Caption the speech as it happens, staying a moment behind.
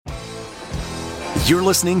You're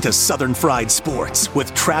listening to Southern Fried Sports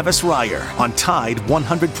with Travis Reier on Tide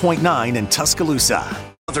 100.9 in Tuscaloosa.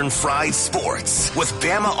 Southern Fried Sports with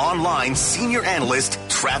Bama Online senior analyst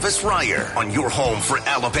Travis Reier on your home for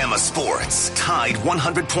Alabama sports. Tide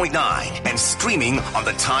 100.9 and streaming on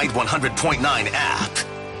the Tide 100.9 app.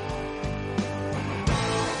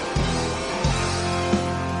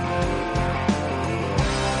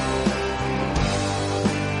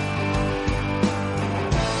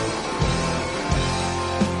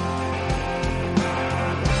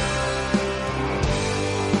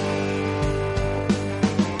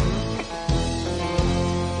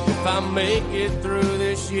 If I make it through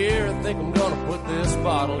this year, I think I'm gonna put this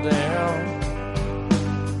bottle down.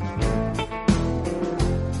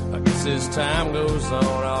 I guess as time goes on,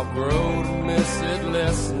 I'll grow to miss it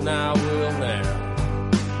less than I will now.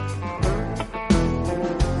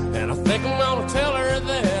 And I think I'm gonna tell her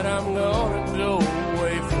that I'm gonna go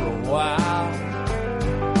away for a while,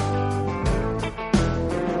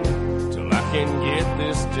 till I can get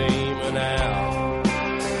this demon out.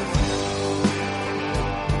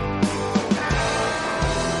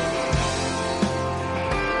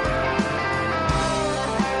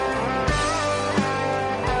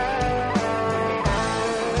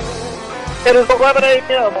 It is 11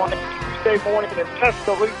 a.m. on Tuesday morning in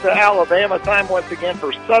Tuscaloosa, Alabama. Time once again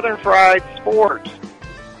for Southern Fried Sports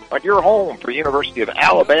on your home for University of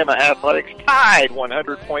Alabama Athletics, Tide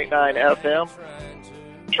 100.9 FM.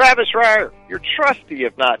 Travis Reier, your trusty,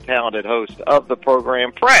 if not talented, host of the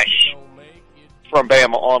program, fresh from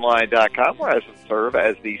BamaOnline.com, where I serve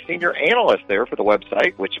as the senior analyst there for the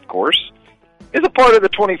website, which, of course, is a part of the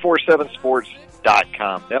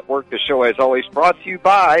 247sports.com network. The show, as always, brought to you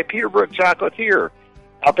by Peterbrook Chocolatier,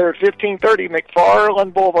 out there at 1530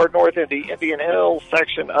 McFarland Boulevard North in the Indian Hills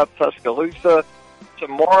section of Tuscaloosa.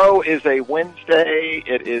 Tomorrow is a Wednesday.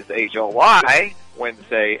 It is a July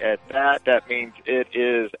Wednesday at that. That means it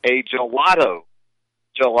is a Gelato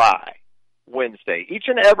July Wednesday. Each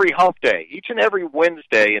and every hump day, each and every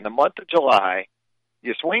Wednesday in the month of July,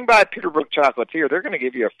 you swing by Peterbrook Chocolatier, they're going to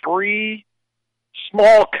give you a free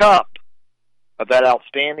small cup of that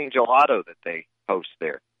outstanding gelato that they host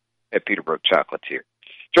there at Peterbrook Chocolatier.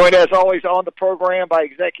 Joined, as always, on the program by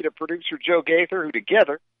executive producer Joe Gaither, who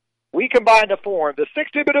together we combine to form the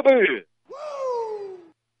 60-bit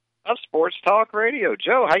of Sports Talk Radio.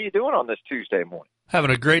 Joe, how you doing on this Tuesday morning?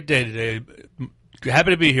 Having a great day today. Happy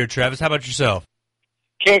to be here, Travis. How about yourself?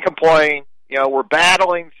 Can't complain. You know, we're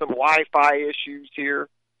battling some Wi-Fi issues here.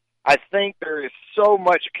 I think there is so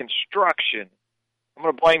much construction. I'm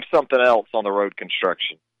going to blame something else on the road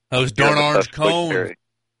construction. Those darn orange cones.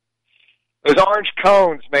 Those orange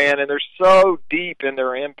cones, man, and they're so deep in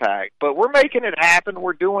their impact. But we're making it happen.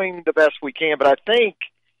 We're doing the best we can. But I think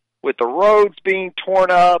with the roads being torn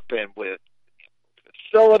up and with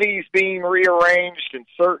facilities being rearranged in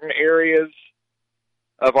certain areas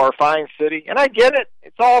of our fine city, and I get it,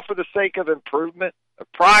 it's all for the sake of improvement,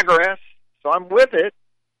 of progress, so I'm with it.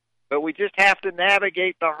 But we just have to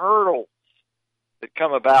navigate the hurdles that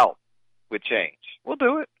come about with change. We'll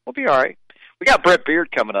do it. We'll be all right. We got Brent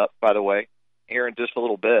Beard coming up, by the way, here in just a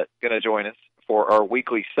little bit. Going to join us for our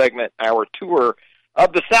weekly segment, our tour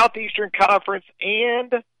of the Southeastern Conference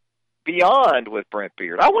and beyond with Brent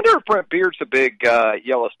Beard. I wonder if Brent Beard's a big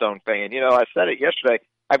Yellowstone fan. You know, I said it yesterday.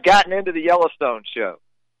 I've gotten into the Yellowstone show.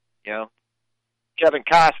 You know, Kevin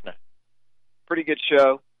Costner. Pretty good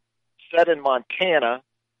show. Set in Montana.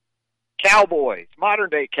 Cowboys,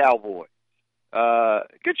 modern-day cowboys.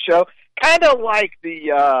 Good show. Kind of like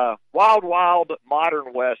the Wild Wild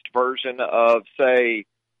Modern West version of, say,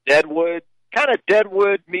 Deadwood. Kind of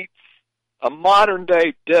Deadwood meets a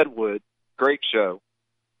modern-day Deadwood. Great show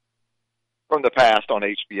from the past on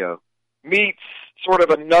HBO. Meets sort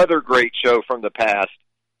of another great show from the past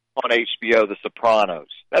on HBO, The Sopranos.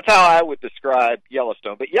 That's how I would describe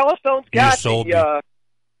Yellowstone. But Yellowstone's got the...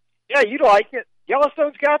 yeah, you'd like it.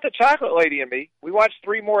 Yellowstone's got the chocolate lady in me. We watched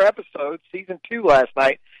 3 more episodes, season 2 last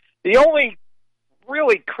night. The only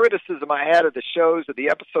really criticism I had of the shows, of the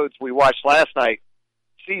episodes we watched last night,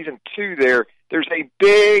 season 2 there's a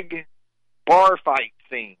big bar fight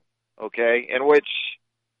scene, okay, in which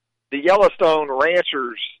the Yellowstone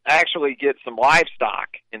ranchers actually get some livestock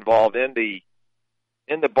involved in the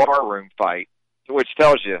barroom fight, which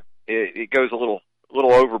tells you it goes a little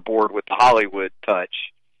overboard with the Hollywood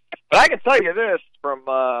touch. But I can tell you this, from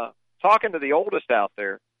talking to the oldest out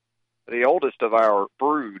there, the oldest of our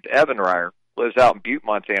brood, Evan Reier, lives out in Butte,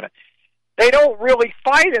 Montana. They don't really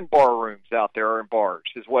fight in bar rooms out there or in bars,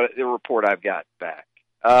 is what the report I've got back.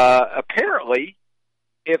 Apparently,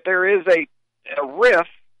 if there is a riff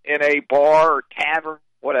in a bar or tavern,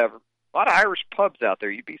 whatever, A lot of Irish pubs out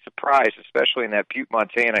there. You'd be surprised, especially in that Butte,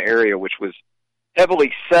 Montana area, which was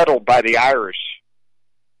heavily settled by the Irish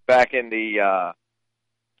back in the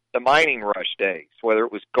mining rush days, whether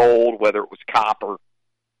it was gold, whether it was copper.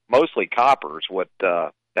 Mostly copper is what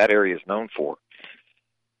that area is known for.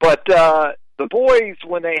 But the boys,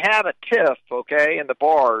 when they have a tiff, okay, in the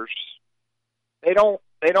bars, they don't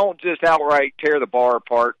just outright tear the bar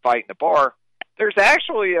apart, fight in the bar. There's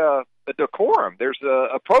actually a decorum. There's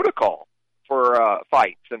a protocol for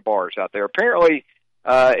fights in bars out there. Apparently,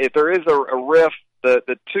 if there is a riff,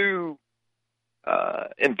 the two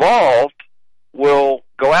involved will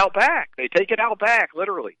go out back. They take it out back,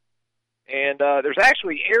 literally. And there's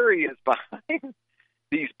actually areas behind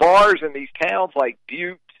these bars in these towns like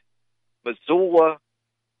Butte, Missoula,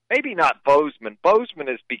 maybe not Bozeman.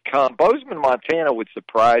 Bozeman, Montana would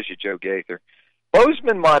surprise you, Joe Gaither.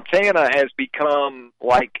 Bozeman, Montana has become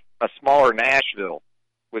like a smaller Nashville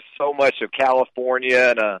with so much of California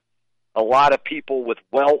and a lot of people with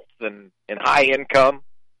wealth and high income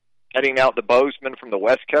heading out to Bozeman from the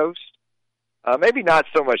West Coast. Maybe not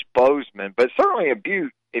so much Bozeman, but certainly in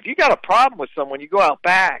Butte. If you got a problem with someone, you go out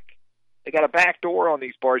back. They got a back door on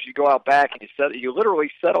these bars. You go out back and you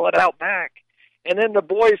literally settle it out back. And then the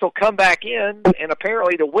boys will come back in, and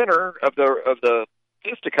apparently the winner of the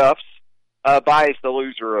fisticuffs buys the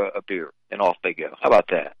loser a beer, and off they go. How about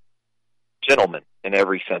that? Gentlemen, in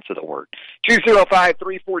every sense of the word.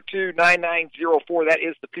 205-342-9904. That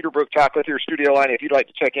is the Peterbrook Chocolate Theater studio line. If you'd like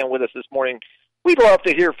to check in with us this morning, we'd love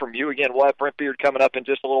to hear from you. Again, we'll have Brent Beard coming up in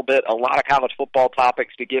just a little bit. A lot of college football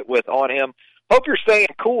topics to get with on him. Hope you're staying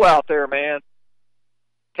cool out there, man.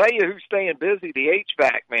 Tell you who's staying busy, the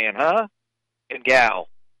HVAC man, huh? And gal.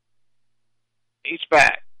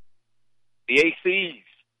 HVAC. The ACs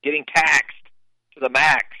getting taxed to the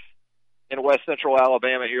max in West Central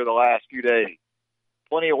Alabama here the last few days.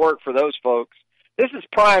 Plenty of work for those folks. This is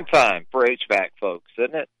prime time for HVAC folks,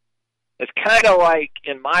 isn't it? It's kind of like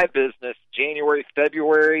in my business, January,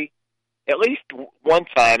 February. At least one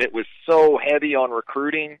time it was so heavy on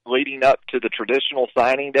recruiting leading up to the traditional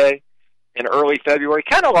signing day in early February.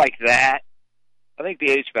 Kind of like that. I think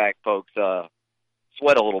the HVAC folks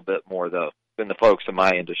sweat a little bit more, though, than the folks in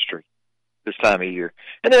my industry this time of year.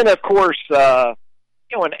 And then, of course,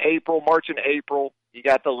 in April, March and April, you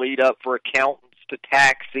got the lead up for accountants to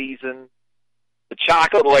tax season. The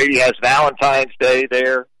chocolate lady has Valentine's Day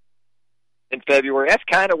there in February. That's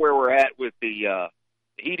kind of where we're at with the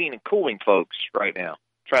heating and cooling folks right now,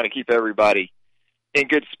 trying to keep everybody in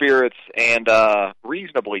good spirits and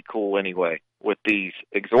reasonably cool anyway with these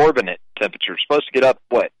exorbitant temperatures. Supposed to get up,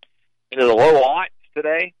 into the low aughts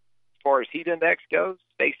today as far as heat index goes.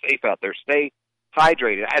 Stay safe out there. Stay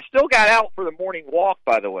hydrated. I still got out for the morning walk,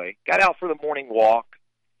 by the way. Got out for the morning walk,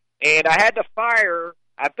 and I had to fire.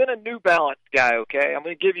 I've been a New Balance guy, okay? I'm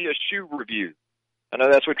going to give you a shoe review. I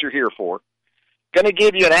know that's what you're here for. Going to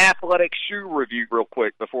give you an athletic shoe review real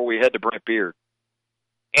quick before we head to Brent Beard.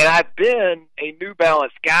 And I've been a New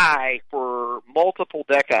Balance guy for multiple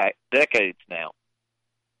decades now.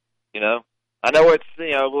 I know it's,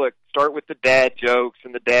 look, start with the dad jokes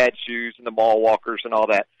and the dad shoes and the mall walkers and all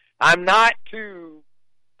that. I'm not to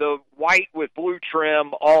the white with blue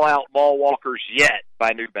trim, all-out mall walkers yet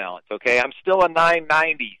by New Balance, okay? I'm still a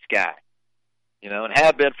 990s guy, and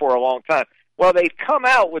have been for a long time. Well, they've come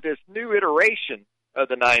out with this new iteration of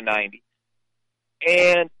the 990s.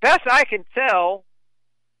 And best I can tell,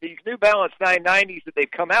 these New Balance 990s that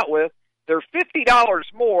they've come out with, they're $50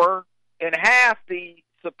 more and half the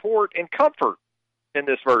support and comfort in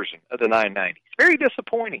this version of the 990s. Very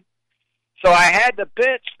disappointing. So I had to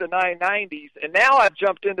bench the 990s, and now I've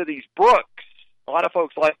jumped into these Brooks. A lot of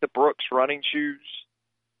folks like the Brooks running shoes.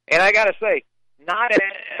 And I got to say, not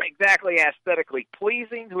exactly aesthetically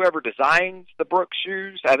pleasing, whoever designs the Brooks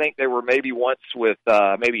shoes. I think they were maybe once with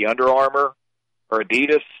maybe Under Armour or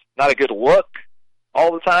Adidas. Not a good look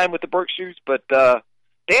all the time with the Brooks shoes, but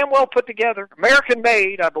damn well put together.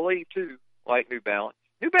 American-made, I believe, too, like New Balance.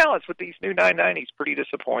 New Balance with these new 990s, pretty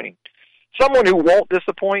disappointing. Someone who won't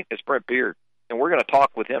disappoint is Brent Beard, and we're going to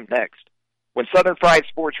talk with him next when Southern Fried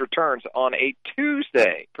Sports returns on a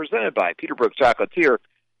Tuesday, presented by Peterbrook Chocolatier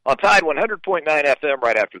on Tide 100.9 FM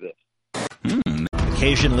right after this.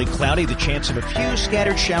 Occasionally cloudy, the chance of a few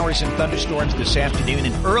scattered showers and thunderstorms this afternoon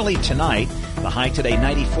and early tonight. The high today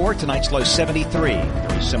 94, tonight's low 73.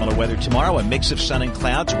 Very similar weather tomorrow, a mix of sun and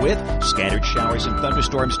clouds with scattered showers and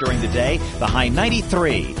thunderstorms during the day. The high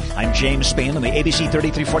 93. I'm James Spain on the ABC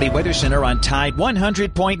 3340 Weather Center on Tide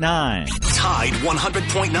 100.9. Tide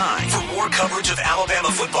 100.9. For more coverage of Alabama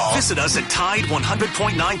football, visit us at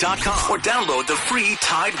Tide100.9.com or download the free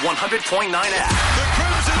Tide 100.9 app. The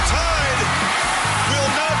Crimson Tide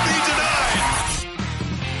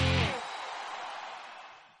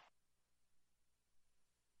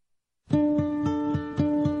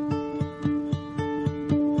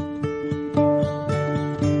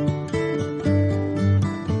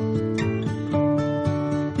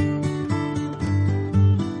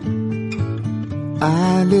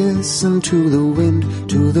I listen to the wind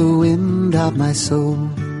of my soul.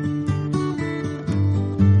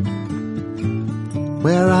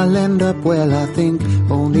 Where I'll end up, well, I think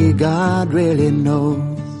only God really knows.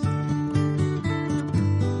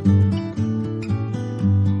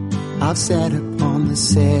 I've sat upon the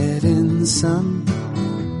setting sun,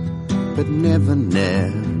 but never,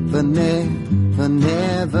 never, never,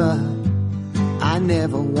 never, I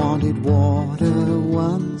never wanted water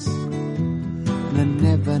once.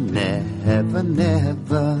 Never, never,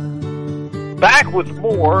 never. Back with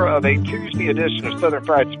more of a Tuesday edition of Southern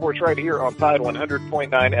Fried Sports right here on Tide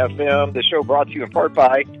 100.9 FM. The show brought to you in part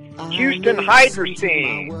by Houston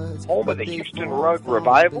Hydrosteam, home of the Houston Rug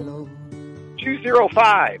Revival.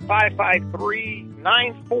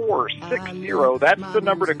 205-553-9460. That's the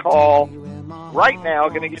number to call right now.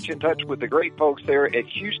 Going to get you in touch with the great folks there at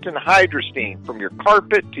Houston Hydrosteam. From your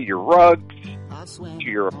carpet to your rugs, to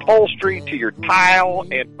your upholstery, to your tile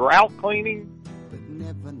and grout cleaning,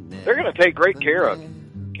 they're going to take great care of you.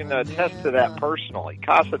 Can attest to that personally.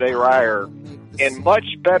 Casa de Ryer in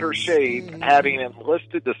much better shape, having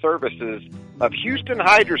enlisted the services of Houston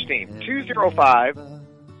Hydrosteam.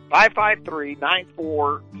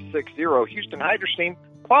 205-553-9460. Houston Hydrosteam,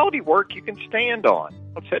 quality work you can stand on.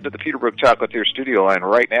 Let's head to the Peterbrook Chocolatier studio line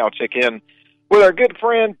right now. Check in with our good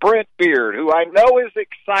friend Brent Beard, who I know is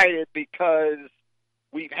excited because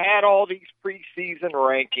we've had all these preseason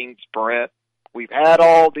rankings, Brent. We've had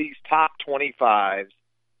all these top 25s,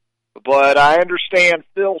 but I understand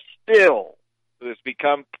Phil Steele, who has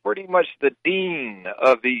become pretty much the dean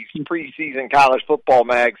of these preseason college football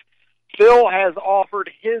mags. Phil has offered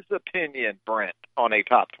his opinion, Brent, on a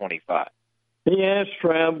top 25. Yes,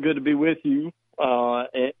 Trav, good to be with you.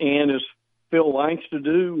 And as Phil likes to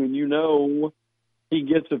do, and you know, he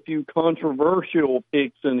gets a few controversial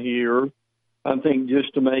picks in here, I think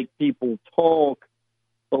just to make people talk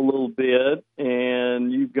a little bit.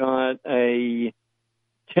 And you've got a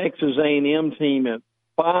Texas A&M team at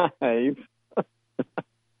 5.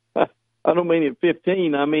 I don't mean at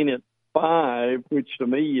 15, I mean at 5, which to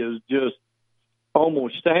me is just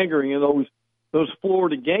almost staggering. And those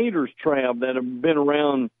Florida Gators, Trav, that have been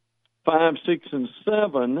around 5, 6, and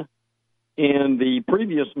 7 in the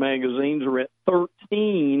previous magazines are at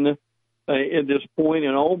 13 at this point,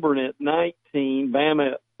 and Auburn at 19,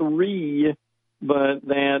 Bama at 3. But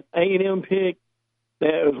that A&M pick,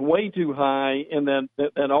 that is way too high, and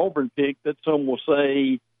that Auburn pick that some will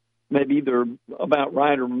say maybe either about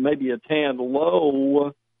right or maybe a tad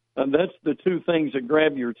low, that's the two things that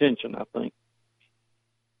grab your attention, I think.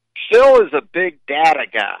 Phil is a big data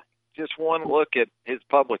guy. Just one look at his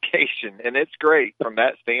publication, and it's great from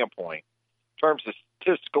that standpoint. In terms of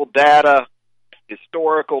statistical data,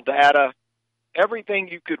 historical data, everything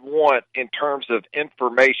you could want in terms of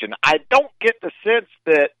information. I don't get the sense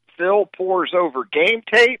that Phil pores over game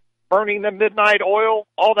tape, burning the midnight oil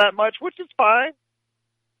all that much, which is fine.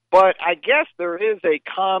 But I guess there is a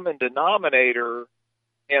common denominator,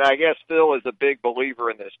 and I guess Phil is a big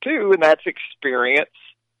believer in this too, and that's experience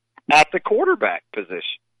at the quarterback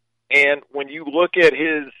position. And when you look at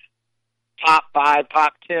his top 5,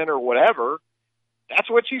 top 10, or whatever, that's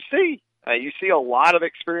what you see. You see a lot of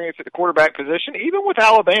experience at the quarterback position, even with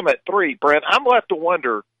Alabama at 3. Brent, I'm left to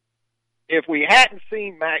wonder if we hadn't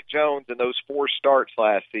seen Mac Jones in those 4 starts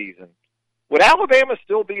last season, would Alabama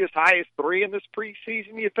still be as high as 3 in this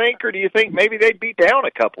preseason, you think, or do you think maybe they'd be down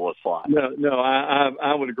a couple of slots? No,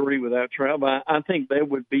 I would agree with that, Trav. I think they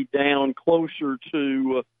would be down closer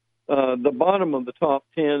to the bottom of the top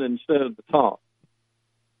 10 instead of the top.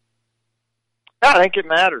 I think it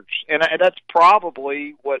matters, and that's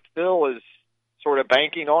probably what Phil is sort of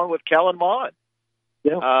banking on with Kellen Mond.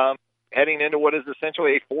 Yeah. Heading into what is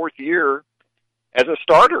essentially a 4th year as a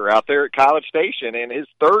starter out there at College Station, and his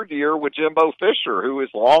 3rd year with Jimbo Fisher, who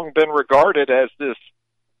has long been regarded as this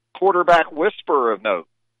quarterback whisperer of note.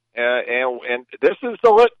 And this is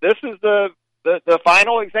the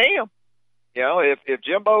final exam. You know, if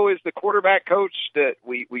Jimbo is the quarterback coach that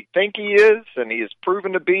we think he is, and he has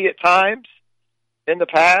proven to be at times in the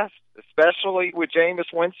past, especially with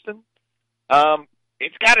Jameis Winston,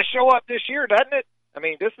 it's got to show up this year, doesn't it? I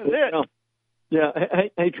mean, this is it. Yeah.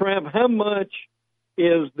 Hey, Trav, how much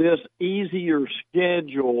is this easier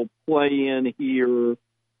schedule play in here?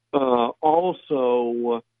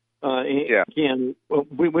 Also, again,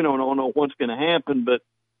 we don't know what's going to happen, but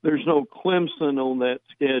there's no Clemson on that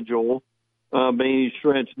schedule by any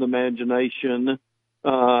stretch of the imagination.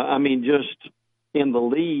 I mean, just in the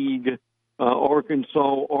league,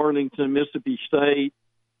 Arkansas, Arlington, Mississippi State,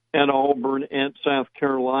 at Auburn, at South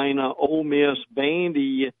Carolina, Ole Miss,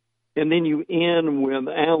 Vandy, and then you end with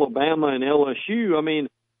Alabama and LSU. I mean,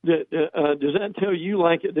 does that tell you,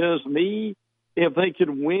 like it does me, if they could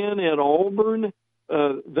win at Auburn,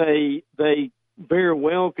 they very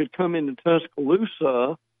well could come into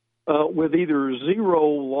Tuscaloosa with either 0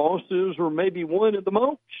 losses or maybe 1 at the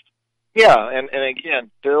most. Yeah, and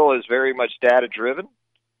again, Phil is very much data-driven,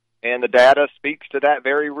 and the data speaks to that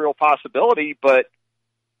very real possibility. But,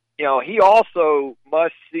 you know, he also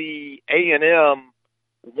must see A&M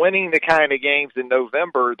winning the kind of games in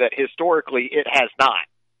November that historically it has not,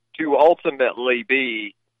 to ultimately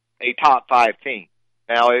be a top 5 team.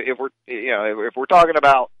 Now, if we're talking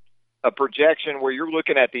about a projection where you're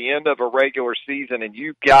looking at the end of a regular season and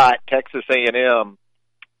you've got Texas A&M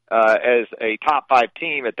as a top 5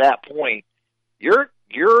 team at that point,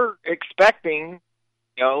 you're expecting,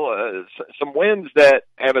 you know, some wins that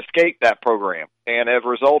have escaped that program and have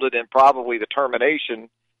resulted in probably the termination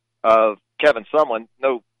of Kevin Sumlin.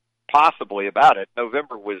 No, possibly about it.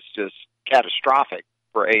 November was just catastrophic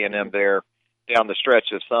for A&M there down the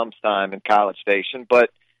stretch of some time in College Station. But,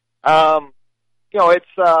 you know,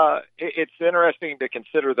 it's interesting to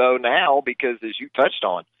consider, though, now, because as you touched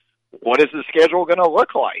on, what is the schedule going to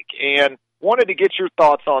look like? And wanted to get your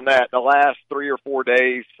thoughts on that the last 3 or 4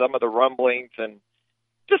 days, some of the rumblings, and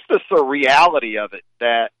just the surreality of it,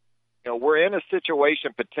 that, you know, we're in a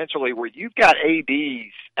situation potentially where you've got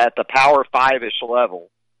ADs at the Power 5-ish level,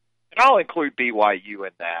 and I'll include BYU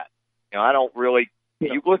in that. You know, I don't really –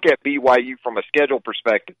 you look at BYU from a schedule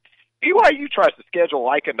perspective, BYU tries to schedule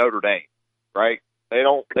like a Notre Dame, right? They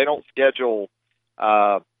don't schedule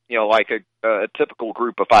you know, like a typical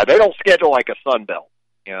group of 5. They don't schedule like a Sun Belt,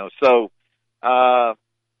 you know. So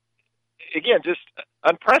again, just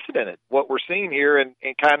unprecedented what we're seeing here, and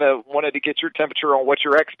kind of wanted to get your temperature on what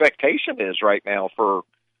your expectation is right now for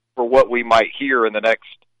what we might hear in the next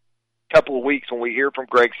couple of weeks when we hear from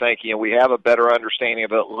Greg Sankey and we have a better understanding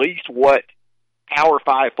of at least what Power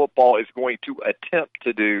 5 football is going to attempt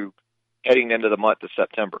to do heading into the month of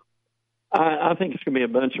September. I think it's going to be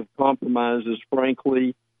a bunch of compromises,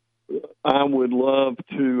 frankly. I would love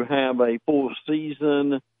to have a full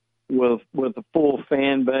season with a full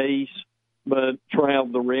fan base, but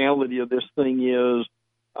Trav, the reality of this thing is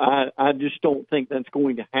I just don't think that's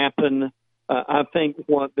going to happen. I think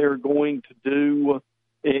what they're going to do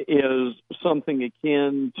is something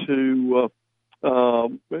akin to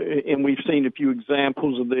and we've seen a few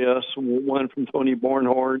examples of this, one from Tony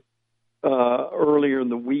Barnhart earlier in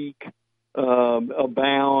the week,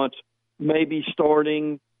 about maybe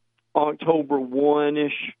starting October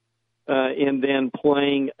 1-ish and then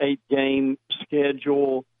playing 8-game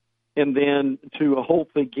schedule, and then to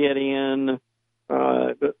hopefully get in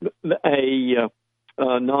a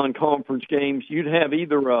non-conference games. You'd have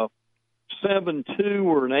either a 7-2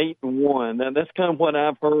 or an 8-1. Now, that's kind of what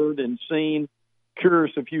I've heard and seen.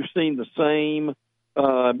 Curious if you've seen the same,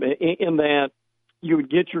 in that you would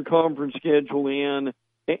get your conference schedule in,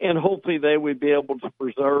 and hopefully they would be able to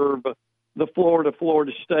preserve the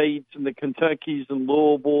Florida States and the Kentuckys and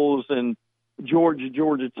Louisvilles and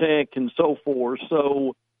Georgia Tech and so forth.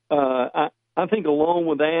 So I think along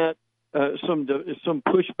with that, some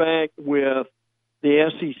pushback with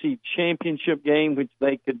the SEC championship game, which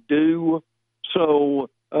they could do. So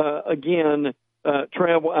again,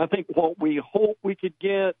 Travel, I think what we hope we could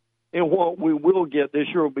get and what we will get this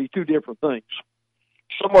year will be 2 different things.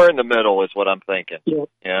 Somewhere in the middle is what I'm thinking, yeah.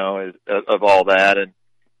 You know, of all that. And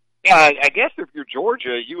yeah, I guess if you're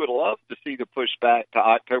Georgia, you would love to see the push back to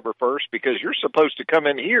October 1st because you're supposed to come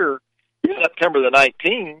in here September the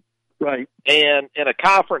 19th. Right. And in a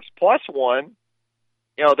conference plus one,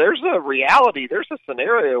 you know, there's a reality, there's a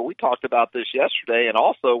scenario. We talked about this yesterday, and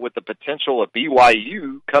also with the potential of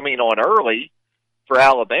BYU coming on early for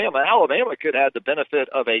Alabama. Alabama could have the benefit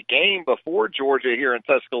of a game before Georgia here in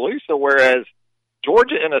Tuscaloosa, whereas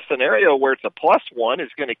Georgia, in a scenario where it's a plus one, is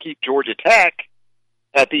going to keep Georgia Tech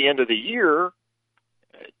at the end of the year.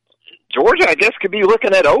 Georgia, I guess, could be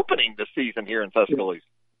looking at opening the season here in Tuscaloosa.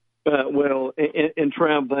 Well, and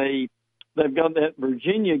Trav, they've got that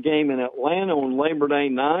Virginia game in Atlanta on Labor Day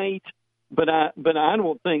night, but I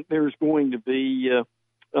don't think there's going to be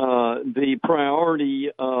the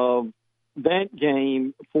priority of that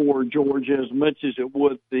game for Georgia as much as it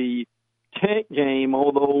would the Tech game,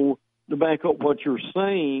 although to back up what you're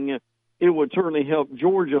saying, it would certainly help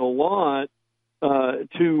Georgia a lot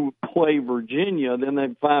to play Virginia.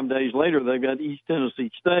 Then 5 days later, they've got East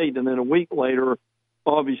Tennessee State, and then a week later,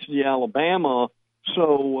 obviously Alabama.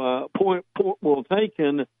 So point well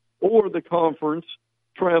taken, or the conference.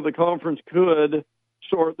 Trav, the conference could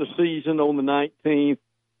start the season on the 19th,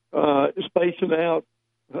 space it out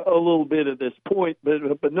a little bit at this point,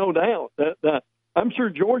 but no doubt that I'm sure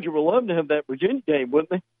Georgia would love to have that Virginia game, wouldn't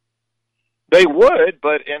they? They would,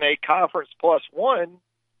 but in a conference plus one,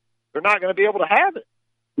 they're not going to be able to have it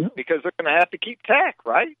because they're going to have to keep Tech,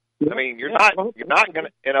 right? I mean, you're not going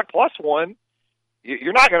to in a plus one.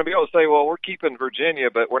 You're not going to be able to say, well, we're keeping Virginia,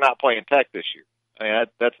 but we're not playing Tech this year. I mean,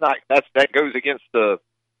 that goes against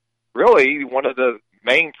really one of the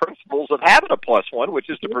main principles of having a plus one, which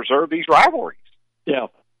is to preserve these rivalries. Yeah,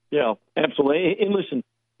 absolutely. And listen,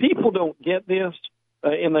 people don't get this,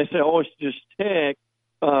 and they say, "Oh, it's just Tech,"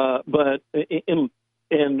 but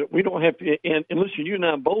we don't have to. And listen, you and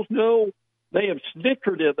I both know they have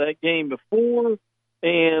snickered at that game before,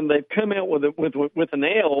 and they've come out with an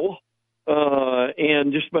L.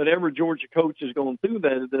 And just about every Georgia coach has gone through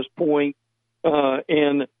that at this point.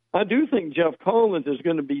 And I do think Jeff Collins is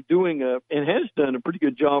going to be doing and has done a pretty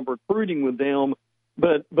good job recruiting with them.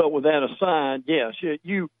 But with that aside, yes,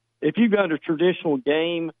 if you've got a traditional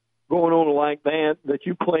game going on like that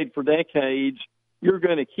you played for decades, you're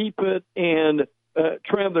going to keep it. And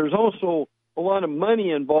Trev, there's also a lot of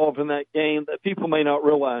money involved in that game that people may not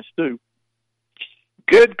realize too.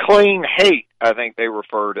 Good, clean hate, I think they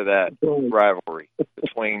refer to that rivalry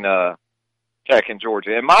between Tech and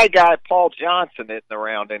Georgia. And my guy, Paul Johnson, isn't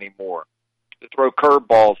around anymore to throw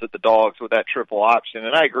curveballs at the Dogs with that triple option.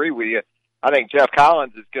 And I agree with you. I think Jeff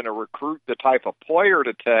Collins is going to recruit the type of player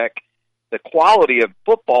to Tech, the quality of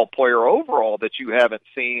football player overall that you haven't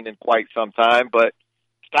seen in quite some time, but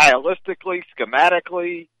stylistically,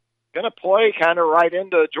 schematically, going to play kind of right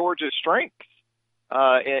into Georgia's strengths.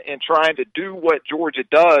 In trying to do what Georgia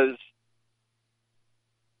does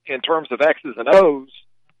in terms of X's and O's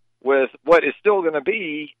with what is still going to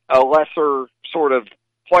be a lesser sort of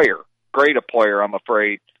player, grade a player, I'm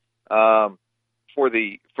afraid, for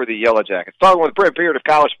the Yellow Jackets. Talking with Brent Beard of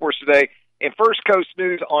College Sports Today in First Coast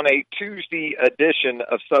News on a Tuesday edition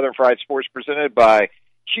of Southern Fried Sports presented by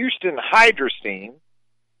Houston Hydrosteam.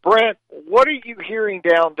 Brent, what are you hearing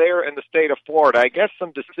down there in the state of Florida? I guess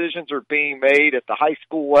some decisions are being made at the high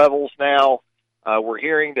school levels now. We're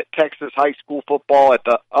hearing that Texas high school football at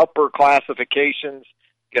the upper classifications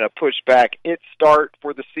going to push back its start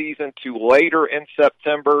for the season to later in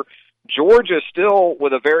September. Georgia still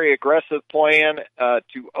with a very aggressive plan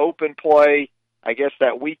to open play, I guess,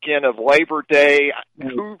 that weekend of Labor Day.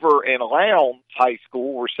 Hoover and Lowndes High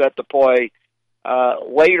School were set to play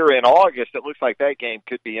later in August. It looks like that game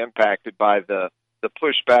could be impacted by the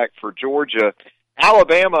pushback for Georgia.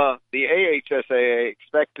 Alabama, the AHSAA,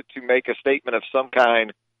 expected to make a statement of some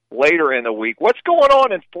kind later in the week. What's going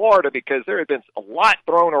on in Florida? Because there had been a lot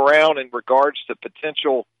thrown around in regards to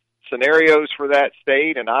potential scenarios for that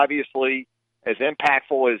state, and obviously as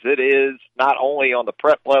impactful as it is, not only on the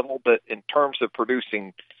prep level, but in terms of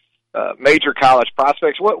producing major college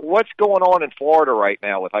prospects. What's going on in Florida right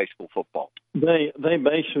now with high school football? They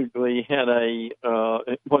basically had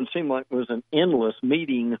what seemed like was an endless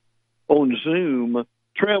meeting on Zoom.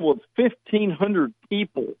 Traveled 1,500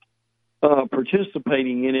 people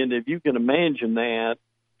participating in it, if you can imagine that.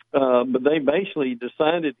 But they basically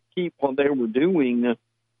decided to keep what they were doing,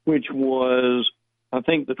 which was, I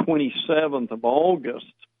think, the 27th of August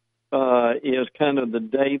is kind of the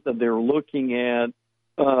date that they're looking at.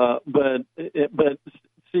 But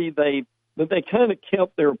see, they kind of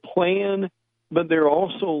kept their plan, but they're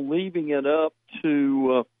also leaving it up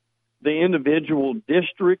to the individual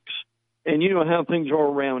districts. And you know how things are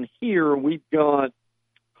around here. We've got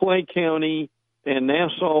Clay County and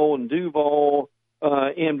Nassau and Duval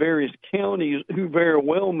and various counties who very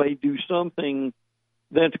well may do something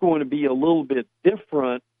that's going to be a little bit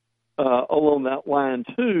different along that line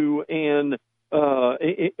too. And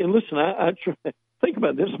listen, I think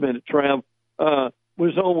about this a minute, Trav.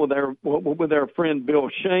 Was on with our friend Bill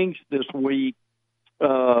Shanks this week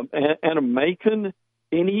at a Macon,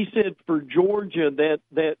 and he said for Georgia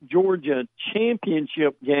that Georgia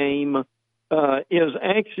championship game is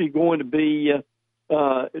actually going to be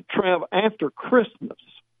Trav after Christmas.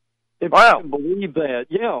 If you can believe that,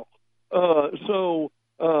 yeah.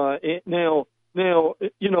 Now,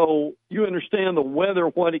 you know, you understand the weather,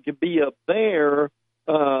 what it could be up there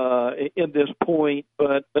at this point,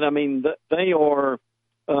 but I mean, they are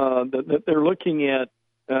they're looking at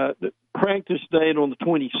the practice date on the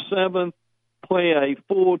 27th, play a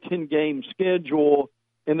full 10-game schedule,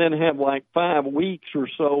 and then have like 5 weeks or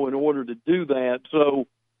so in order to do that. So,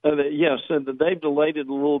 yes, and they've delayed it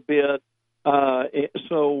a little bit.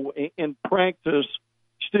 So, in practice,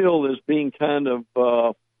 still is being kind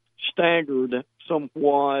of staggered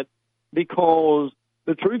somewhat because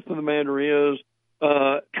the truth of the matter is,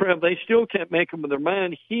 Trev, they still can't make up their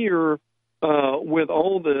mind here with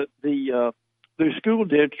all the school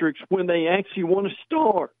districts when they actually want to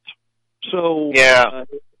start. So,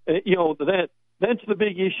 that's the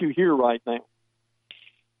big issue here right now.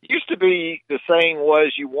 Used to be the saying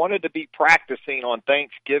was you wanted to be practicing on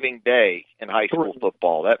Thanksgiving Day in high school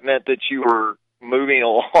football. That meant that you were moving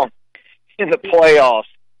along in the playoffs.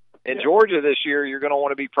 In Georgia this year, you're going to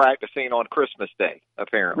want to be practicing on Christmas Day,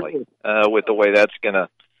 apparently, with the way that's going to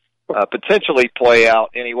potentially play out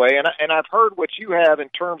anyway. And I've heard what you have in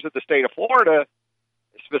terms of the state of Florida,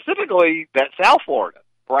 specifically that South Florida,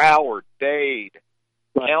 Broward, Dade,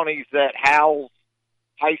 counties that house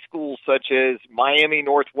high schools such as Miami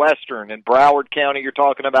Northwestern and Broward County. You're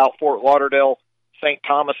talking about Fort Lauderdale, St.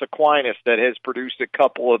 Thomas Aquinas, that has produced a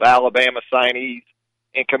couple of Alabama signees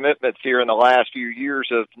and commitments here in the last few years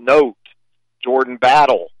of note. Jordan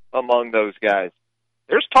Battle among those guys.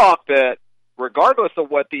 There's talk that regardless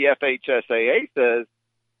of what the FHSAA says,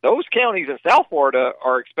 those counties in South Florida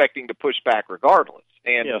are expecting to push back regardless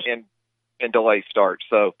and delay starts.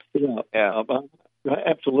 So,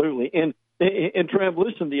 absolutely. And Trav,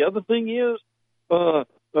 listen, the other thing is,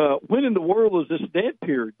 when in the world is this dead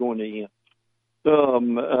period going to end?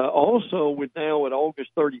 Also, with now at August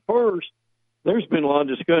 31st, there's been a lot of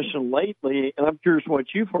discussion lately, and I'm curious what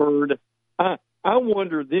you've heard. I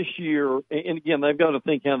wonder this year, and again, they've got to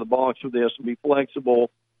think out of the box with this and be flexible.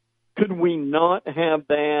 Could we not have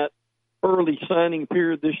that early signing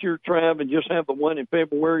period this year, Trav, and just have the one in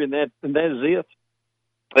February, and that is it?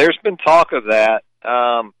 There's been talk of that.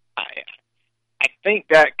 I think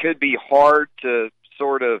that could be hard to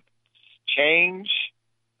sort of change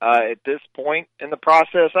at this point in the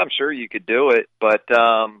process. I'm sure you could do it, but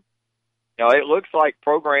it looks like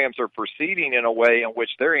programs are proceeding in a way in which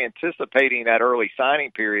they're anticipating that early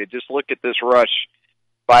signing period. Just look at this rush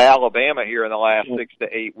by Alabama here in the last 6 to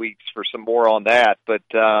 8 weeks for some more on that. But,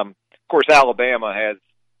 of course, Alabama has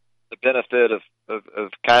the benefit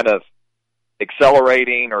of kind of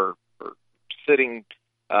accelerating or sitting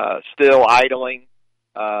still, idling.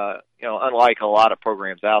 Unlike a lot of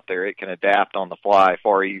programs out there, it can adapt on the fly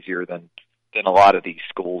far easier than a lot of these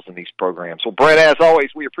schools and these programs. Well, Brent, as always,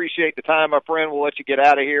 we appreciate the time, my friend. We'll let you get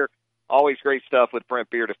out of here. Always great stuff with Brent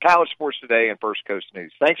Beard of College Sports Today and First Coast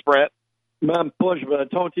News. Thanks, Brent. My pleasure. I'll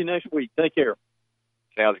talk to you next week. Take care.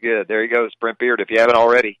 Sounds good. There he goes, Brent Beard. If you haven't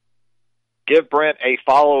already, give Brent a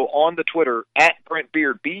follow on the Twitter at Brent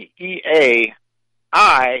Beard, BEAIRD.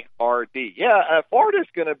 Yeah, Florida's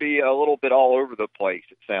going to be a little bit all over the place,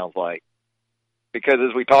 it sounds like, because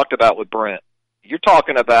as we talked about with Brent, you're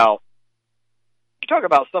talking about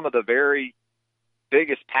some of the very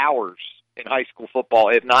biggest powers in high school football,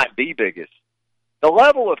 if not the biggest. The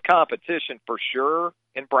level of competition for sure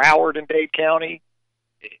in Broward and Dade County,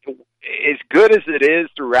 as good as it is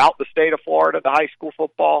throughout the state of Florida, the high school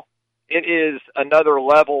football, it is another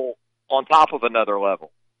level on top of another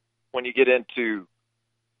level. When you get into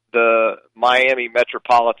the Miami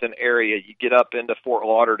metropolitan area, you get up into Fort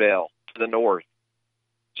Lauderdale to the north,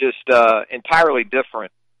 just entirely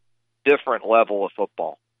different level of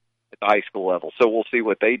football at the high school level. So we'll see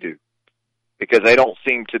what they do, because they don't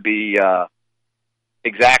seem to be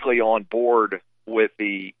exactly on board with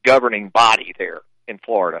the governing body there in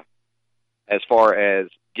Florida as far as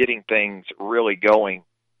getting things really going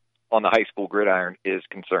on the high school gridiron is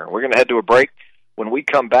concerned. We're going to head to a break. When we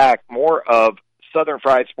come back, more of Southern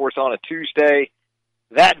Fried Sports on a Tuesday.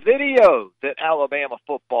 That video that Alabama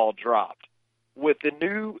football dropped with the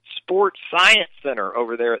new Sports Science Center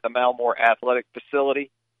over there at the Malmore Athletic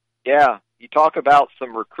Facility. Yeah, you talk about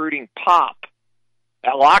some recruiting pop.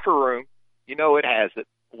 That locker room, it has it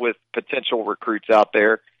with potential recruits out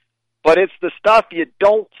there. But it's the stuff you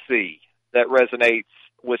don't see that resonates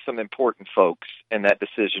with some important folks in that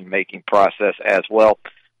decision-making process as well.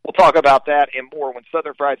 We'll talk about that and more when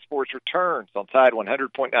Southern Fried Sports returns on Tide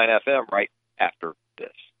 100.9 FM right after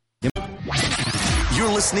this. You're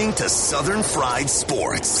listening to Southern Fried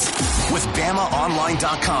Sports with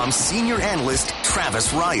BamaOnline.com senior analyst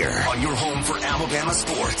Travis Reier on your home for Alabama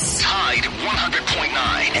sports. Tide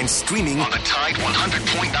 100.9 and streaming on the Tide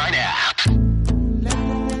 100.9 app.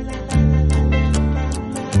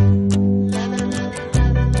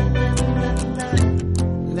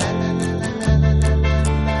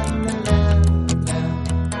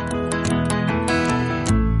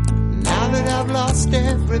 I've lost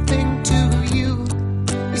everything to you.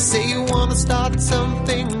 You say you want to start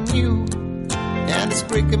something new, and it's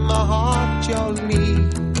breaking my heart you're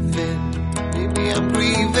leaving. Baby, I'm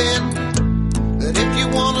grieving, but if you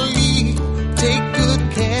want to leave, take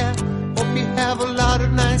good care. Hope you have a lot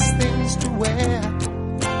of nice things to wear,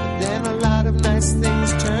 but then a lot of nice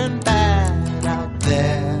things turn bad out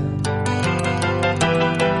there.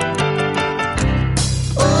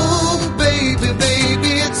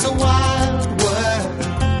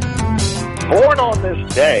 Born on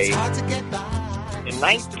this day in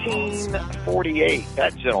 1948,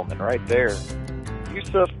 that gentleman right there,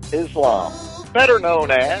 Yusuf Islam, better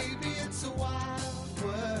known as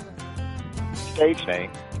stage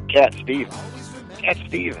name, Cat Stevens. Cat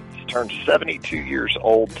Stevens turned 72 years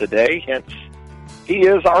old today, hence he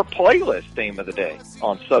is our playlist theme of the day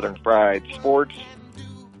on Southern Fried Sports.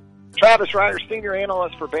 Travis Ryder, senior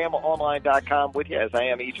analyst for BamaOnline.com, with you as I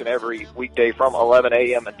am each and every weekday from 11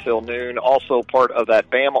 a.m. until noon. Also part of that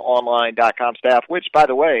BamaOnline.com staff, which, by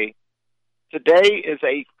the way, today is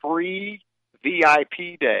a free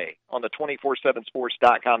VIP day on the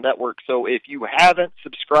 247sports.com network. So if you haven't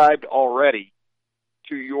subscribed already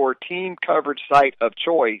to your team coverage site of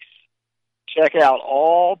choice, check out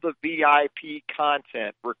all the VIP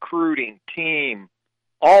content, recruiting, team,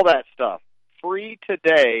 all that stuff. Free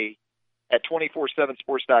today at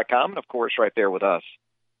 247sports.com, and, of course, right there with us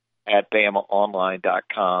at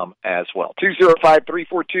BamaOnline.com as well.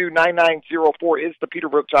 205-342-9904 is the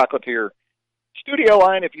Peterbrook Chocolatier studio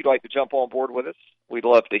line if you'd like to jump on board with us. We'd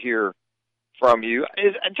love to hear from you.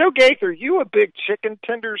 Joe Gaither, are you a big chicken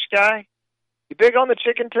tenders guy? You big on the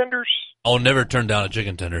chicken tenders? I'll never turn down a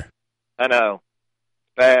chicken tender. I know.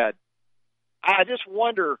 Bad. I just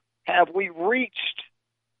wonder, have we reached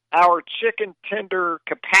our chicken tender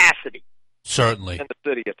capacity? Certainly. In the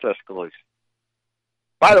city of Tuscaloosa.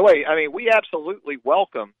 By the way, I mean, we absolutely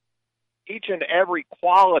welcome each and every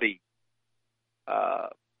quality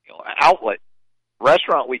outlet,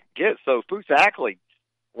 restaurant we can get. So Foosackles,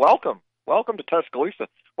 welcome. Welcome to Tuscaloosa.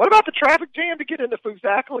 What about the traffic jam to get into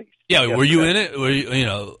Foosackles? Yeah, were you in it? Were you,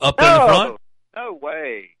 up in the front? No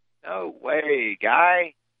way. No way,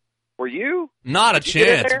 guy. Were you? Not a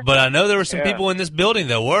chance, but I know there were some people in this building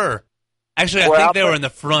that were. Actually, I think they were in the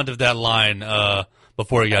front of that line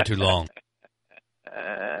before it got too long.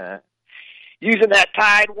 Using that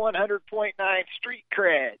Tide 100.9 street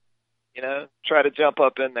cred, try to jump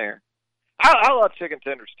up in there. I love chicken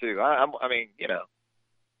tenders, too. I mean,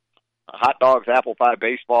 hot dogs, apple pie,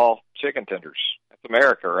 baseball, chicken tenders. That's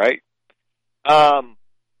America, right?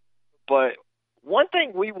 But one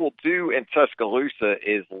thing we will do in Tuscaloosa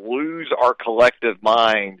is lose our collective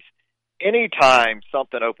minds anytime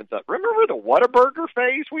something opens up. Remember the Whataburger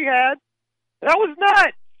phase we had? That was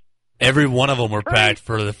nuts. Every one of them were packed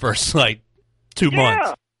for the first, 2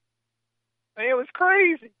 months. It was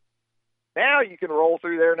crazy. Now you can roll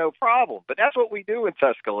through there no problem. But that's what we do in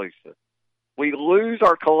Tuscaloosa. We lose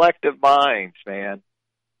our collective minds, man.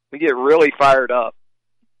 We get really fired up.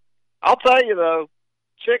 I'll tell you, though,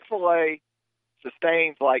 Chick-fil-A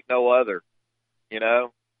sustains like no other,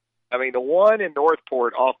 I mean, the one in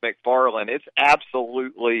Northport off McFarland, it's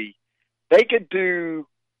absolutely, they could do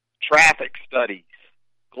traffic studies,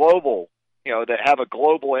 global, that have a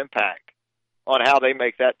global impact on how they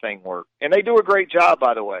make that thing work. And they do a great job,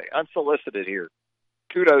 by the way, unsolicited here.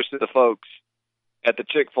 Kudos to the folks at the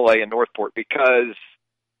Chick-fil-A in Northport because,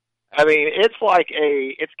 I mean, it's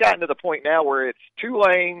gotten to the point now where it's 2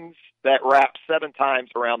 lanes that wrap 7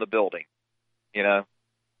 times around the building,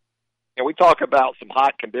 And we talk about some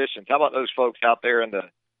hot conditions. How about those folks out there in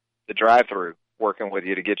the drive-thru working with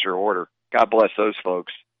you to get your order? God bless those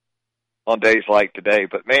folks on days like today.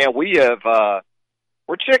 But, man, we're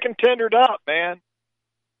chicken tendered up, man.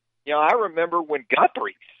 I remember when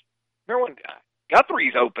Guthrie's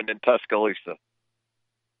opened in Tuscaloosa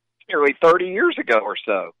nearly 30 years ago or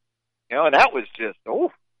so. And that was just,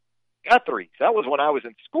 Guthrie's. That was when I was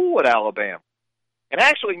in school at Alabama. And I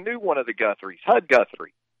actually knew one of the Guthrie's, Hud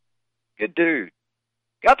Guthrie. Good dude.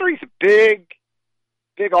 Guthrie's a big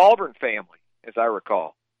Auburn family, as I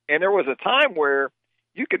recall. And there was a time where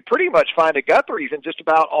you could pretty much find a Guthrie's in just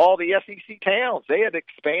about all the SEC towns. They had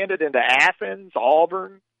expanded into Athens,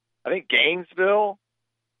 Auburn, I think Gainesville.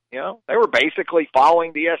 They were basically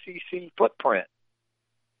following the SEC footprint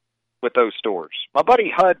with those stores. My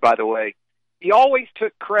buddy Hud, by the way, he always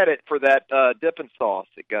took credit for that dipping sauce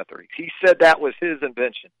at Guthrie's. He said that was his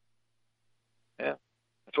invention. Yeah.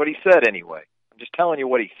 That's what he said anyway. I'm just telling you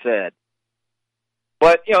what he said.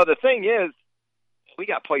 But, the thing is, we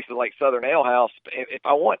got places like Southern Ale House. If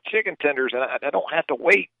I want chicken tenders, and I don't have to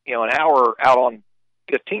wait, an hour out on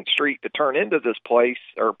 15th Street to turn into this place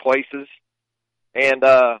or places. And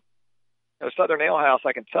Southern Ale House,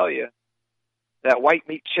 I can tell you, that white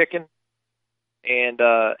meat chicken and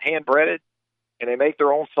hand-breaded, and they make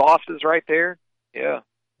their own sauces right there. Yeah.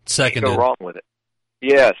 Seconded. Can't go wrong with it.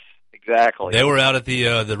 Yes. Exactly. They were out at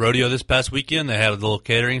the rodeo this past weekend. They had a little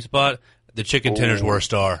catering spot. The chicken tenders were a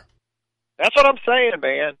star. That's what I'm saying,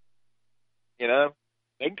 man.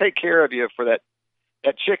 They can take care of you for that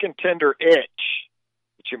chicken tender itch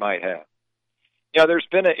that you might have. There's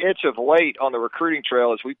been an itch of late on the recruiting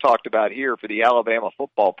trail, as we've talked about here, for the Alabama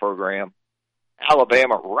football program.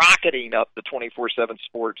 Alabama rocketing up the 24/7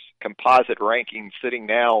 Sports composite rankings, sitting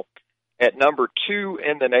now at number 2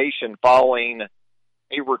 in the nation following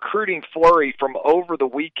a recruiting flurry from over the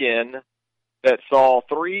weekend that saw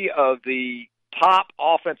 3 of the top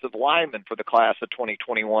offensive linemen for the class of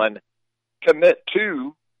 2021 commit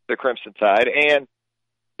to the Crimson Tide. And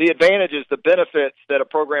the advantages, the benefits that a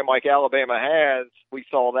program like Alabama has, we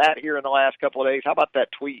saw that here in the last couple of days. How about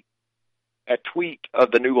that tweet? That tweet of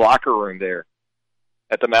the new locker room there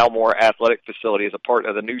at the Malmore Athletic Facility as a part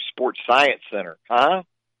of the new Sports Science Center. Huh?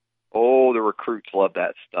 Oh, the recruits love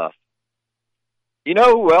that stuff. You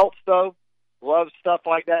know who else, though, loves stuff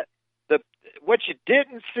like that? What you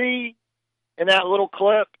didn't see in that little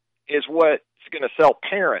clip is what's going to sell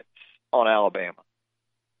parents on Alabama.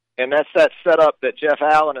 And that's that setup that Jeff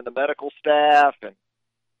Allen and the medical staff and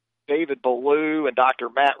David Ballou and Dr.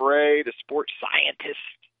 Matt Ray, the sports scientist,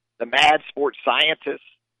 the mad sports scientist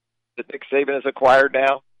that Nick Saban has acquired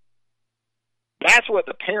now. That's what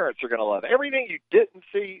the parents are going to love. Everything you didn't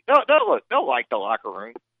see, they'll like the locker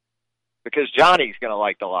room because Johnny's going to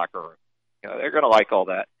like the locker room. They're going to like all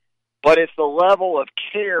that. But it's the level of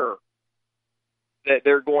care that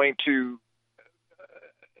they're going to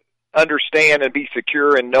understand and be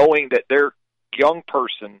secure in knowing that their young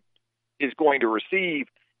person is going to receive.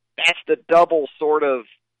 That's the double sort of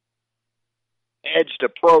edged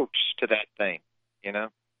approach to that thing,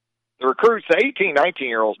 The recruits, the 18,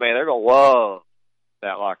 19-year-olds, man, they're going to love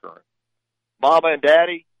that locker room. Mama and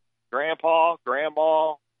daddy, grandpa,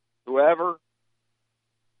 grandma, whoever,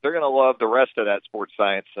 they're going to love the rest of that Sports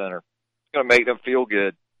Science Center. It's going to make them feel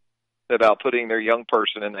good about putting their young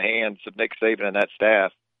person in the hands of Nick Saban and that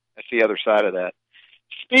staff. That's the other side of that.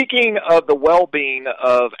 Speaking of the well-being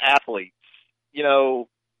of athletes, the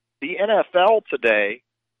NFL today,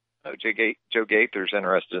 Joe Gaither's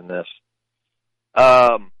interested in this.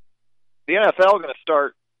 The NFL going to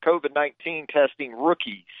start COVID-19 testing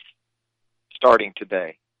rookies starting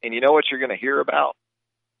today. And you know what you're going to hear about?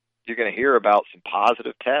 You're going to hear about some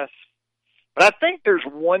positive tests. But I think there's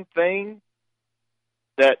one thing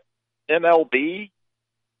that MLB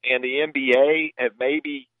and the NBA have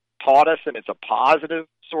maybe taught us, and it's a positive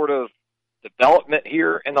sort of development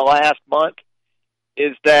here in the last month,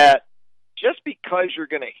 is that just because you're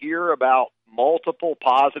going to hear about multiple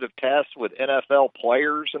positive tests with NFL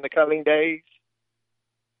players in the coming days,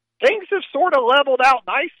 things have sort of leveled out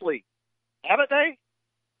nicely, haven't they?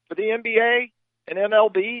 For the NBA and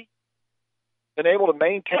MLB, been able to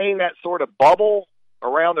maintain that sort of bubble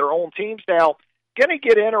around their own teams. Now, going to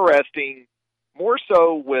get interesting more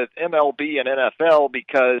so with MLB and NFL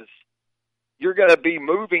because you're going to be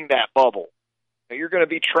moving that bubble. You're going to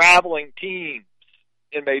be traveling teams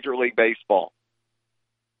in Major League Baseball.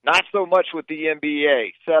 Not so much with the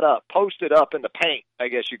NBA, set up, posted up in the paint, I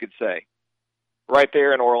guess you could say, right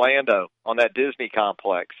there in Orlando on that Disney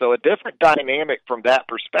complex. So a different dynamic from that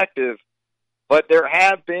perspective, but there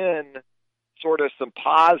have been sort of some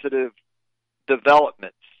positive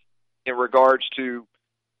developments in regards to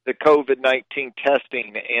the COVID-19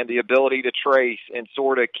 testing and the ability to trace and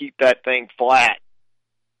sort of keep that thing flat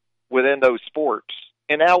within those sports.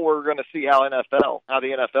 And now we're going to see how the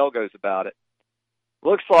NFL goes about it.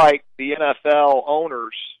 Looks like the NFL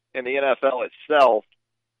owners and the NFL itself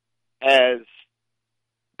has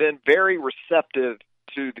been very receptive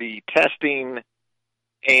to the testing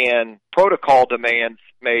and protocol demands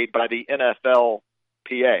made by the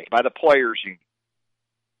NFLPA, by the Players Union.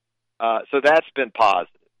 So that's been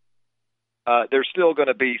positive. There's still going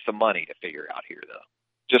to be some money to figure out here, though.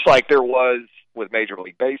 Just like there was with Major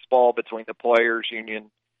League Baseball between the Players Union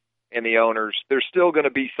and the owners, there's still going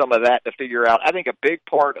to be some of that to figure out. I think a big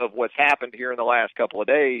part of what's happened here in the last couple of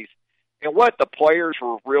days and what the players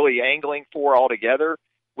were really angling for altogether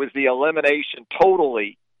was the elimination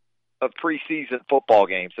totally of preseason football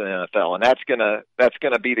games in the NFL, and that's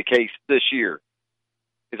going to be the case this year.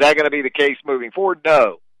 Is that going to be the case moving forward?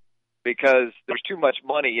 No, because there's too much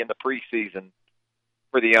money in the preseason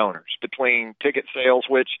for the owners between ticket sales,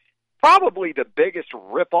 which probably the biggest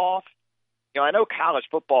ripoff. I know college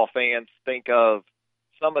football fans think of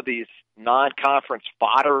some of these non-conference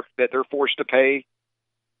fodder that they're forced to pay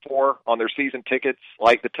for on their season tickets,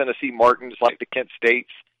 like the Tennessee Martins, like the Kent States,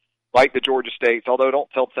 like the Georgia States, although don't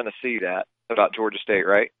tell Tennessee that about Georgia State,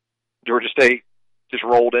 right? Georgia State just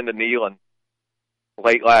rolled into Neyland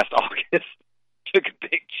late last August, took a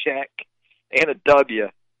big check and a W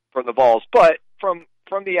from the Vols. But from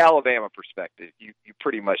the Alabama perspective, you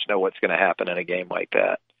pretty much know what's going to happen in a game like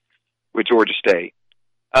that with Georgia State.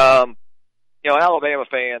 Alabama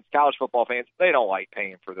fans, college football fans, they don't like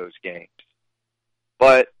paying for those games.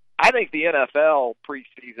 But I think the NFL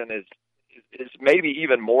preseason is maybe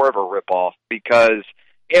even more of a ripoff because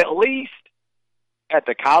at least at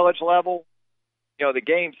the college level, the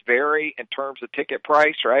games vary in terms of ticket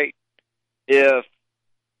price, right? If,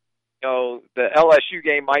 the LSU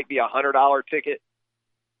game might be a $100 ticket,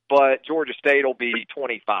 but Georgia State will be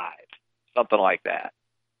 $25, something like that.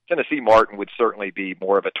 Tennessee Martin would certainly be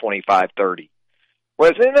more of a $25-30.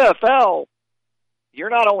 Whereas in the NFL, you're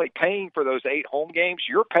not only paying for those 8 home games,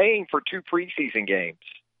 you're paying for 2 preseason games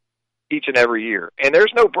each and every year. And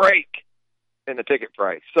there's no break in the ticket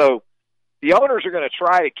price. So the owners are going to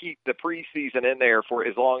try to keep the preseason in there for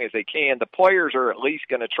as long as they can. The players are at least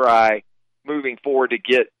going to try moving forward to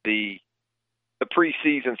get the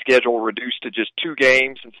preseason schedule reduced to just 2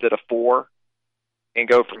 games instead of 4 and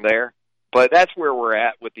go from there. But that's where we're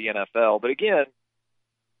at with the NFL. But again,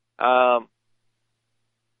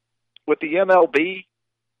 with the MLB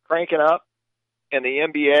cranking up and the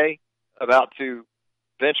NBA about to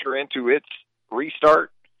venture into its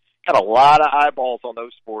restart, got a lot of eyeballs on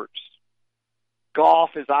those sports.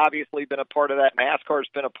 Golf has obviously been a part of that. NASCAR's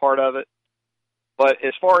been a part of it. But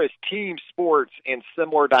as far as team sports and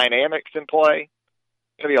similar dynamics in play,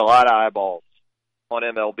 going to be a lot of eyeballs on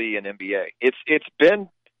MLB and NBA.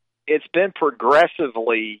 It's been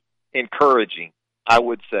progressively encouraging, I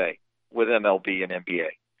would say, with MLB and NBA.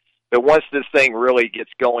 But once this thing really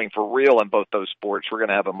gets going for real in both those sports, we're going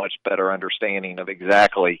to have a much better understanding of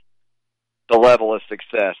exactly the level of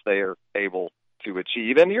success they are able to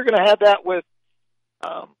achieve. And you're going to have that with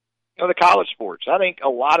the college sports. I think a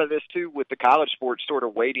lot of this, too, with the college sports sort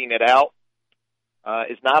of waiting it out,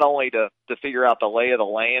 is not only to figure out the lay of the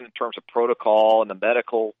land in terms of protocol and the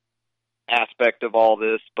medical aspect of all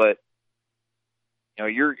this, but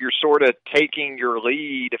you're sort of taking your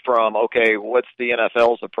lead from, okay, what's the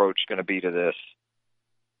NFL's approach going to be to this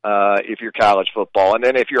if you're college football? And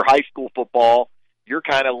then if you're high school football, you're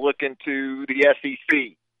kind of looking to the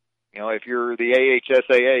SEC. If you're the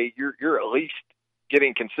AHSAA, you're at least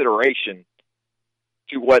giving consideration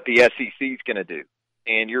to what the SEC is going to do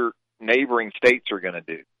and your neighboring states are going to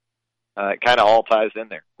do. It kind of all ties in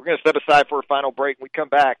there. We're going to step aside for a final break. When we come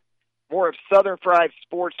back, more of Southern Fried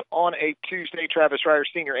Sports on a Tuesday. Travis Reier,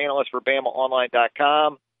 senior analyst for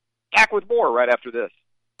BamaOnline.com. Back with more right after this.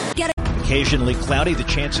 Occasionally cloudy, the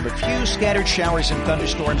chance of a few scattered showers and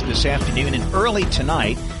thunderstorms this afternoon and early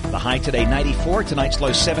tonight. The high today 94, tonight's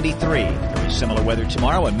low 73. Very similar weather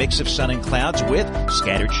tomorrow, a mix of sun and clouds with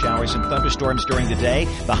scattered showers and thunderstorms during the day.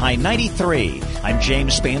 The high 93. I'm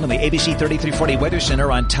James Spann on the ABC 3340 Weather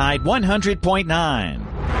Center on Tide 100.9.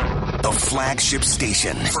 The flagship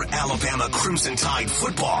station for Alabama Crimson Tide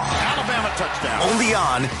football. Alabama touchdown. Only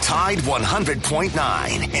on Tide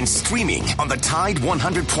 100.9 and streaming on the Tide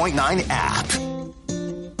 100.9 app.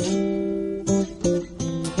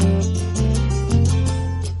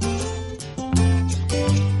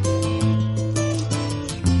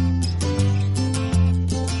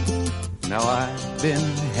 Now I've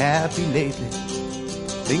been happy lately,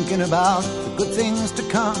 thinking about the good things to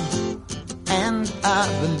come. And I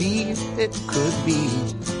believe it could be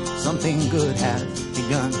something good has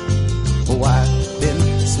begun. Oh, I've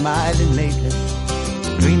been smiling lately,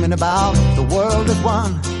 dreaming about the world at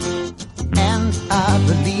one. And I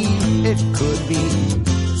believe it could be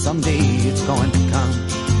someday it's going to come.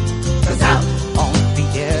 'Cause out on the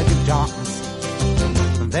edge of darkness,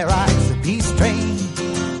 there rides a peace train.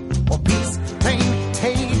 Oh, peace train,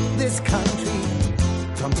 take this country,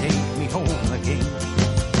 come take me home again.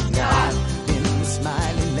 Now I've been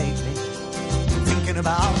smiling lately, thinking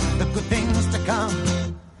about the good things to come.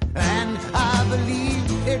 And I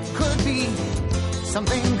believe it could be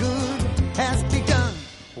something good has begun.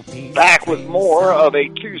 Back with more of a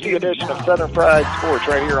Tuesday edition of Southern Fried Sports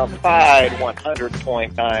right here on Tide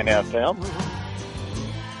 100.9 FM.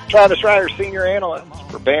 Travis Reier, senior analyst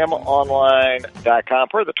for BamaOnline.com,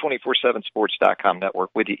 part of the 247sports.com network,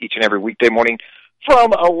 with you each and every weekday morning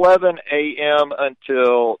from 11 a.m.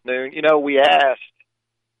 until noon. You know, we asked,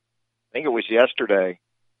 I think it was yesterday,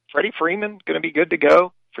 Freddie Freeman going to be good to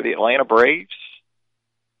go for the Atlanta Braves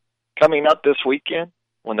coming up this weekend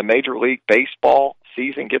when the Major League Baseball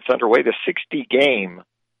season gets underway, the 60-game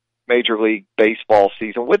Major League Baseball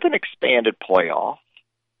season with an expanded playoff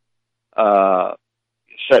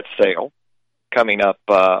set sail coming up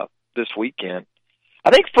this weekend.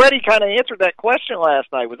 I think Freddie kind of answered that question last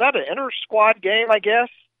night. Was that an inter-squad game, I guess,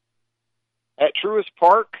 at Truist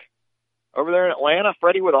Park over there in Atlanta?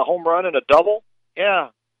 Freddie with a home run and a double? Yeah,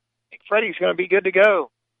 I think Freddie's going to be good to go.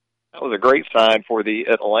 That was a great sign for the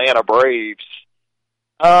Atlanta Braves.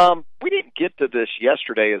 We didn't get to this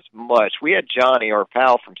yesterday as much. We had Johnny, our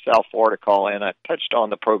pal from South Florida, call in. I touched on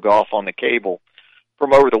the pro golf on the cable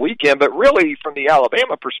from over the weekend, but really from the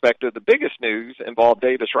Alabama perspective, the biggest news involved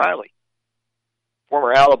Davis Riley,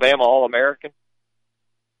 former Alabama All-American.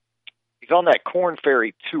 He's on that Korn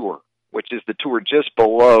Ferry Tour, which is the tour just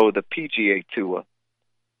below the PGA Tour.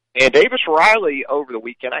 And Davis Riley over the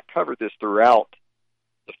weekend, I covered this throughout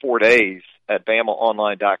the 4 days at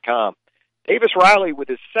BamaOnline.com. Davis Riley with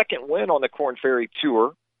his second win on the Korn Ferry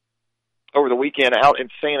Tour over the weekend out in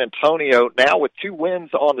San Antonio, now with 2 wins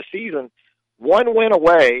on the season, 1 win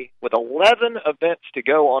away with 11 events to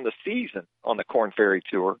go on the season on the Korn Ferry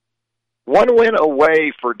Tour. 1 win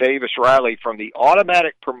away for Davis Riley from the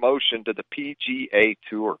automatic promotion to the PGA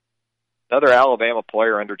Tour. Another Alabama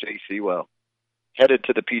player under Jay Sewell headed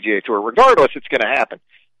to the PGA Tour. Regardless, it's going to happen.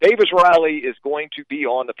 Davis Riley is going to be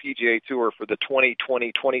on the PGA Tour for the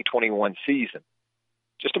 2020-2021 season.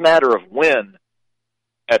 Just a matter of when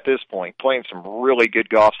at this point, playing some really good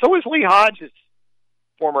golf. So is Lee Hodges,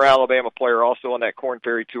 former Alabama player, also on that Korn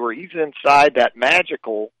Ferry Tour. He's inside that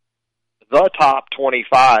magical, the top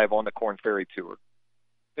 25 on the Korn Ferry Tour.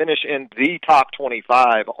 Finish in the top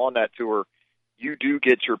 25 on that tour, you do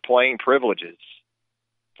get your playing privileges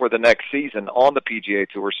for the next season on the PGA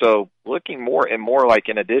Tour. So looking more and more like,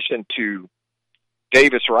 in addition to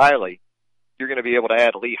Davis Riley, you're going to be able to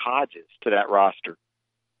add Lee Hodges to that roster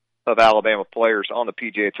of Alabama players on the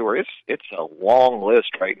PGA Tour. It's a long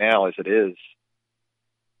list right now as it is.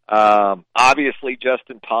 Obviously,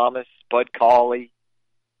 Justin Thomas, Bud Cauley,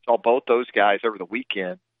 saw both those guys over the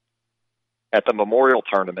weekend at the Memorial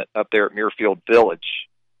Tournament up there at Muirfield Village.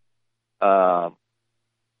 But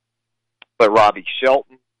Robbie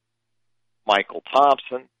Shelton, Michael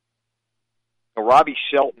Thompson. Now, Robbie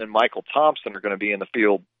Shelton and Michael Thompson are going to be in the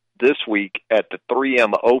field this week at the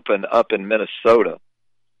 3M Open up in Minnesota.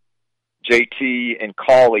 JT and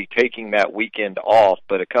Cauley taking that weekend off,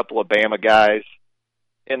 but a couple of Bama guys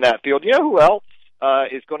in that field. You know who else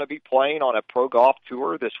is going to be playing on a pro golf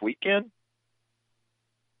tour this weekend?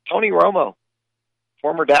 Tony Romo,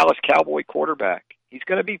 former Dallas Cowboy quarterback. He's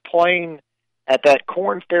going to be playing at that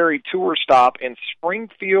Korn Ferry Tour stop in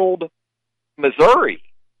Springfield, Missouri.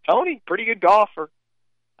 Tony, pretty good golfer.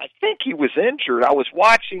 I think he was injured. I was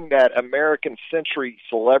watching that American Century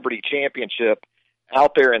Celebrity Championship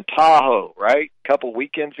out there in Tahoe, right, a couple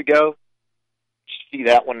weekends ago. See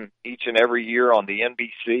that one each and every year on the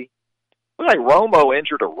NBC. Looks like Romo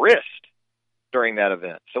injured a wrist during that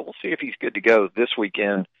event. So we'll see if he's good to go this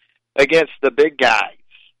weekend against the big guys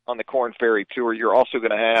on the Korn Ferry Tour. You're also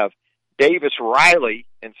going to have Davis Riley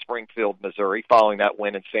in Springfield, Missouri, following that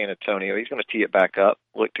win in San Antonio. He's going to tee it back up,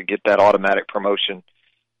 look to get that automatic promotion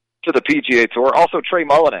to the PGA Tour. Also, Trey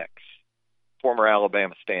Mullinex, former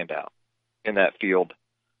Alabama standout in that field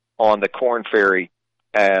on the Korn Ferry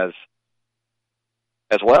as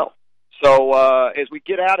well. So as we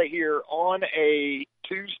get out of here on a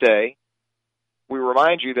Tuesday, we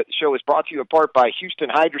remind you that the show is brought to you in part by Houston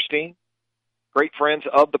Hydrosteam. Great friends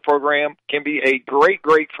of the program, can be a great,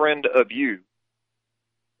 great friend of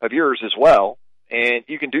yours as well. And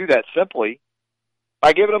you can do that simply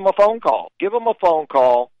by giving them a phone call. Give them a phone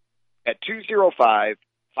call at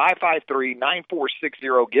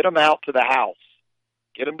 205-553-9460. Get them out to the house.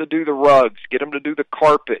 Get them to do the rugs. Get them to do the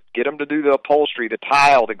carpet. Get them to do the upholstery, the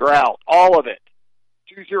tile, the grout, all of it.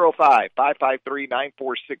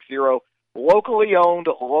 205-553-9460. Locally owned,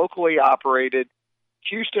 locally operated.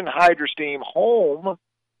 Houston Hydrosteam, home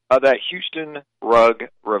of that Houston Rug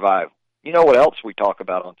Revival. You know what else we talk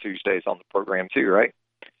about on Tuesdays on the program too, right?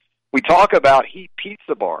 We talk about Heat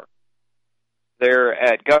Pizza Bar. They're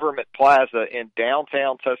at Government Plaza in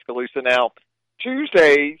downtown Tuscaloosa. Now,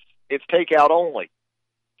 Tuesdays, it's takeout only,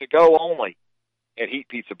 to go only at Heat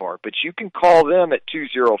Pizza Bar. But you can call them at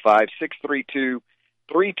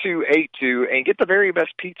 205-632-3282 and get the very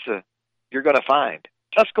best pizza you're going to find.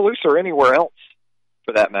 Tuscaloosa or anywhere else,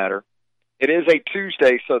 for that matter. It is a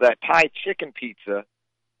Tuesday, so that Thai chicken pizza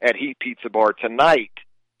at Heat Pizza Bar tonight,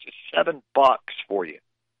 just $7 for you.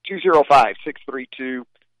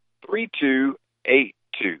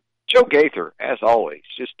 205-632-3282. Joe Gaither, as always,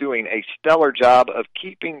 just doing a stellar job of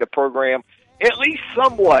keeping the program at least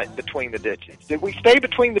somewhat between the ditches. Did we stay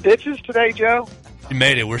between the ditches today, Joe? You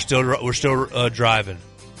made it. We're still driving.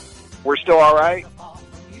 We're still all right?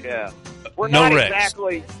 Yeah. We're no not wrecks.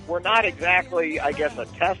 exactly, I guess, a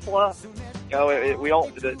Tesla. You know, we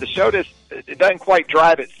don't. The show it doesn't quite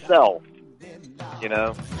drive itself. You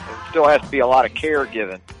know, it still has to be a lot of care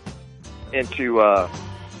given into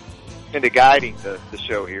guiding the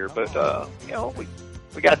show here. But you know,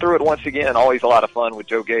 we got through it once again. Always a lot of fun with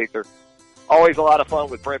Joe Gaither Always a lot of fun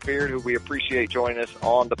with Brent Beard, who we appreciate joining us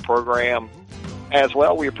on the program as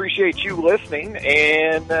well. We appreciate you listening,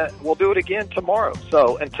 and we'll do it again tomorrow.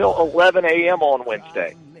 So until 11 a.m. on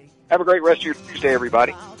Wednesday. Have a great rest of your Tuesday,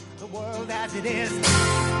 everybody. The world as it is.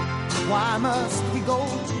 Why must we go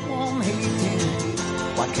on hating?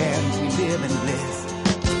 Why can't we live in bliss?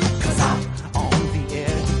 'Cause out on the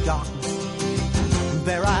edge of darkness,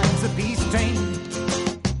 there rides a peace train.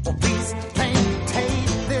 Oh, peace train, take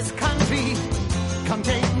this country. Come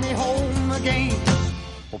take me home again.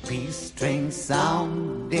 Oh, peace train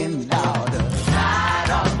sounding louder. Ride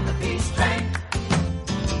on the peace train.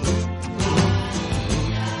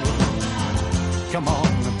 Come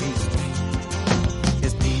on, the peace train.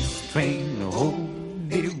 It's peace train,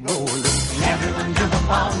 holy roller. Everyone jump up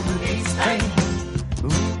on